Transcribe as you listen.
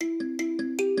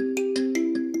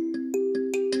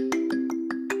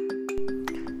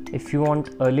If you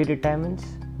want early retirements,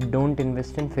 don't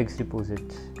invest in fixed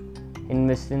deposits.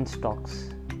 Invest in stocks.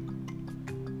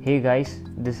 Hey guys,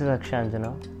 this is Akshay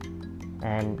Anjana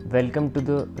and welcome to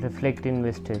the Reflect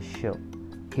Investors show.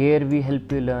 Here we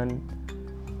help you learn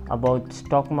about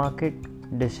stock market,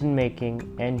 decision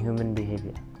making and human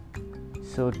behavior.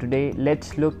 So today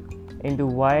let's look into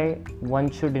why one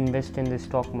should invest in the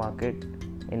stock market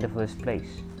in the first place.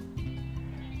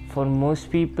 For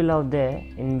most people out there,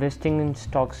 investing in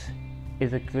stocks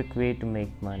is a quick way to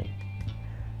make money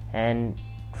and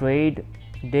trade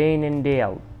day in and day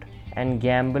out and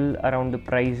gamble around the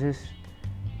prices,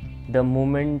 the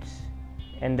movements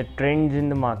and the trends in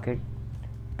the market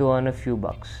to earn a few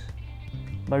bucks.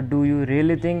 But do you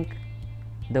really think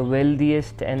the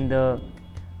wealthiest and the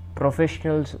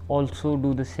professionals also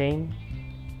do the same?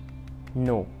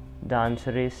 No, the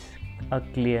answer is a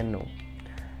clear no.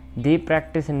 They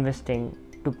practice investing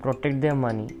to protect their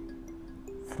money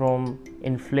from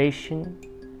inflation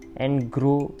and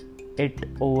grow it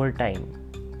over time,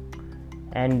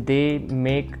 and they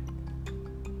make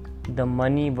the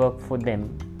money work for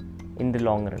them in the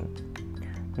long run.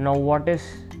 Now, what is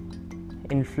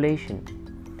inflation?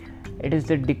 It is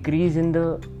the decrease in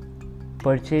the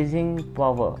purchasing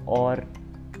power or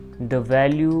the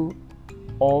value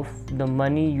of the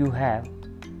money you have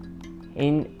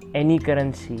in any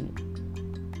currency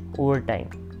over time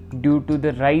due to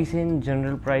the rise in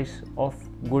general price of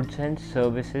goods and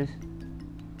services.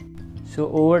 So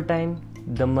over time,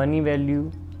 the money value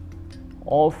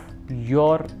of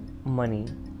your money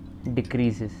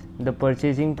decreases, the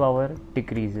purchasing power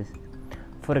decreases.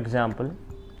 For example,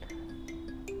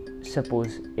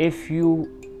 suppose if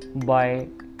you buy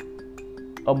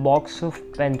a box of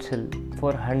pencil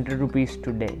for 100 rupees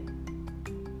today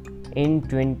in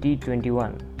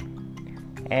 2021,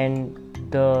 and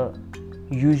the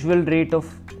usual rate of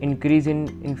increase in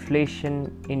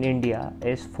inflation in India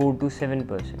is 4 to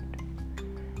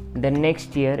 7%. The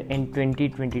next year in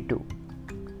 2022,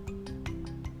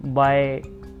 by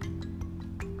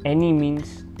any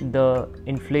means the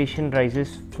inflation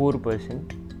rises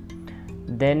 4%,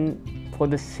 then for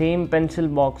the same pencil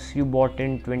box you bought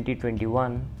in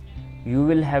 2021, you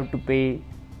will have to pay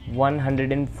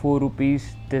 104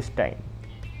 rupees this time.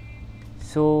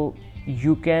 So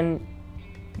you can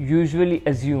usually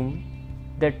assume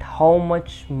that how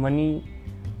much money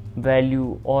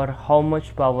value or how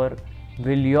much power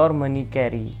will your money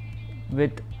carry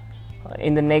with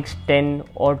in the next 10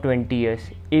 or 20 years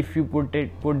if you put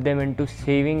them into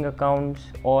saving accounts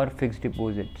or fixed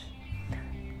deposits.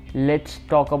 Let's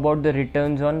talk about the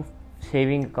returns on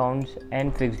saving accounts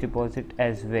and fixed deposit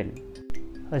as well.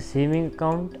 A saving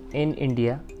account in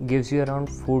India gives you around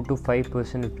 4 to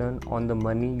 5% return on the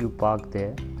money you park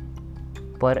there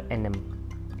per annum.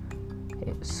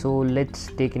 So let's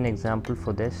take an example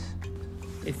for this.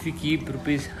 If you keep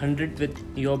rupees 100 with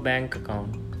your bank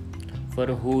account for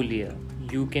a whole year,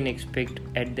 you can expect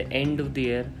at the end of the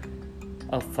year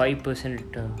a 5%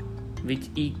 return, which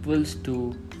equals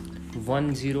to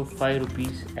 105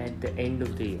 rupees at the end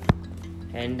of the year.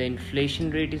 And the inflation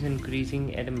rate is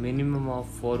increasing at a minimum of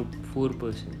 4%.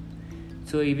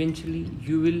 So eventually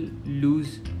you will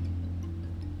lose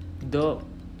the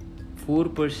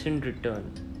 4%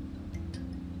 return,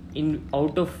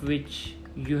 out of which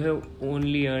you have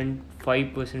only earned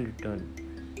 5% return,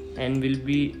 and will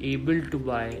be able to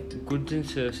buy goods and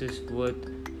services worth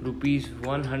rupees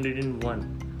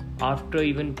 101 after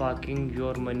even parking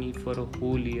your money for a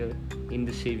whole year in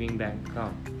the saving bank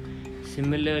account.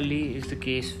 Similarly is the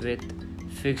case with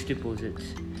fixed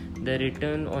deposits. The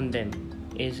return on them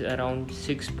is around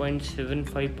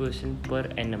 6.75% per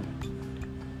annum,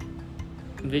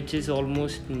 which is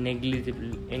almost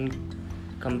negligible in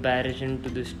comparison to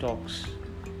the stocks,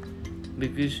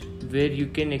 because where you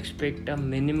can expect a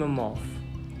minimum of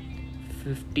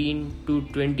 15 to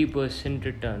 20%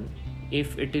 return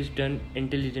if it is done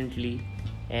intelligently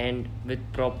and with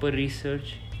proper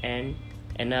research and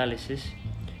analysis.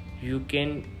 You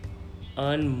can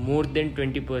earn more than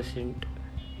 20%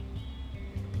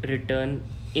 return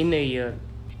in a year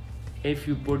if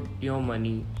you put your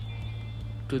money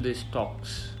to the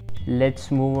stocks.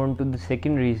 Let's move on to the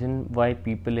second reason why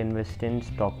people invest in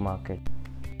stock market.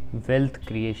 Wealth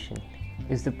creation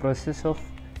is the process of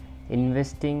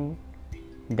investing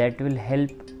that will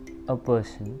help a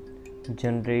person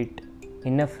generate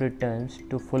enough returns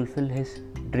to fulfill his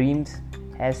dreams,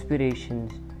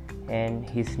 aspirations and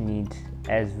his needs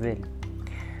as well.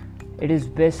 It is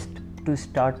best to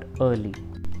start early.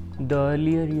 The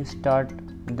earlier you start,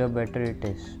 the better it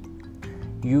is.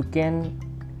 You can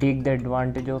take the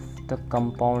advantage of the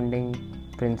compounding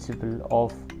principle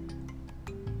of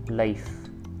life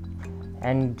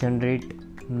and generate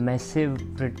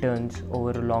massive returns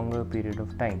over a longer period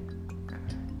of time.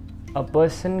 A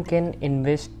person can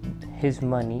invest his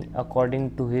money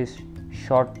according to his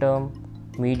short term,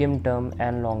 medium term,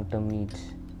 and long term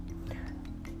needs.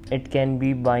 It can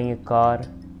be buying a car,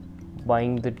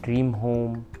 buying the dream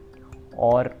home,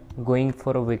 or going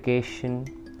for a vacation,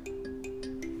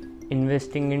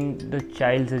 investing in the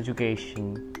child's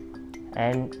education,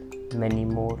 and many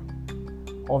more.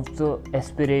 Of the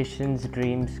aspirations,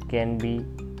 dreams can be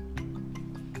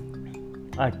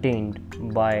attained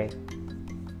by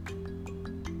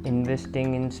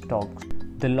investing in stocks.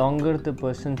 The longer the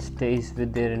person stays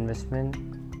with their investment,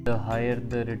 the higher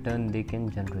the return they can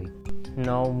generate.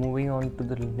 Now moving on to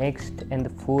the next and the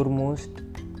foremost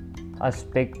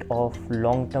aspect of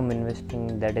long-term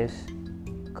investing, that is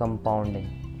compounding.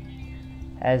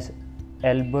 As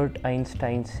Albert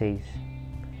Einstein says,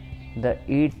 the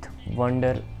eighth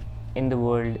wonder in the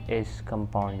world is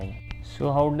compounding.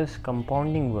 So how does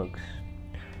compounding works?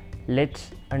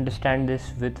 Let's understand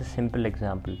this with a simple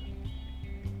example.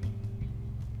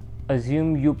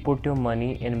 Assume you put your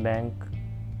money in a bank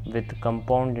with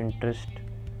compound interest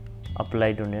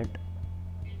applied on it.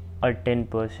 A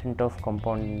 10% of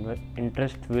compound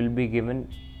interest will be given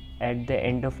at the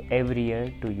end of every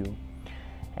year to you,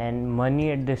 and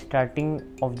money at the starting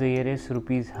of the year is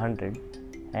rupees 100,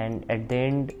 and at the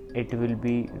end it will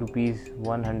be rupees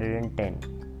 110.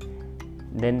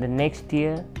 Then the next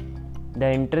year the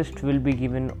interest will be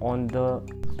given on the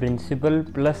principal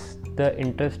plus the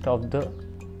interest of the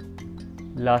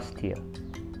last year.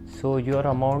 So your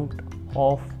amount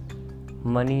of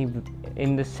money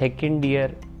in the second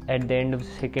year, at the end of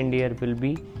the second year, will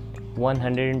be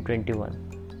 121.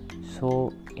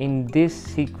 So in this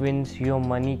sequence your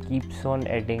money keeps on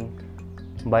adding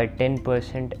by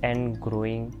 10% and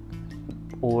growing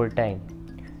over time.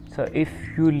 So if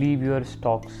you leave your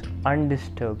stocks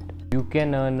undisturbed, you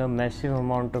can earn a massive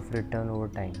amount of return over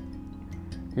time.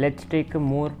 Let's take a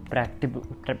more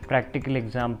practical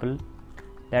example,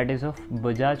 that is of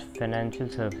Bajaj Financial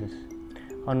Services,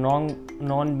 a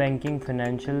non-banking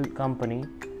financial company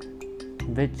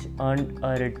which earned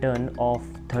a return of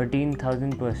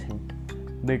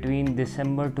 13,000% between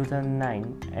December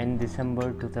 2009 and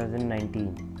December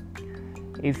 2019.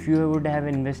 If you would have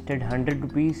invested 100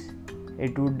 rupees,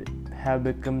 it would have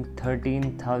become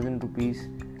 13,000 rupees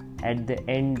at the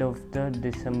end of the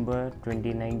December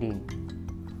 2019,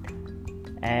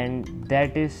 and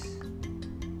that is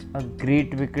a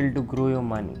great vehicle to grow your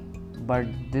money. But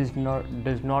this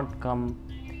does not come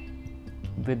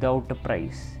without a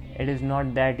price. It is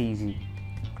not that easy.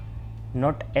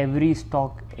 Not every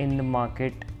stock in the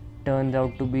market turns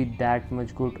out to be that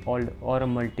much good or a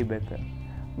multi-bagger,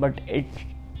 but it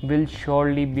will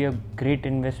surely be a great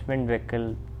investment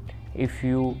vehicle if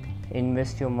you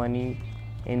invest your money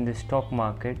in the stock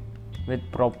market with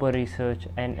proper research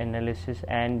and analysis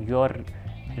and your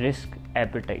risk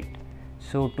appetite.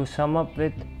 So to sum up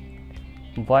with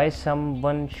why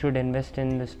someone should invest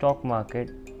in the stock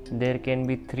market, there can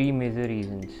be three major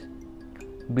reasons: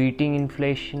 beating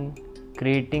inflation,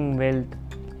 creating wealth,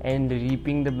 and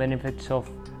reaping the benefits of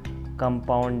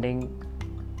compounding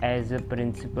as a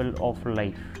principle of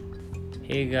life.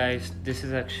 Hey guys, this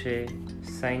is Akshay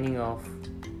signing off.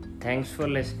 Thanks for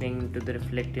listening to the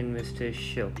Reflect Investors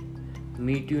show.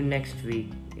 Meet you next week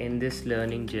in this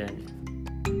learning journey.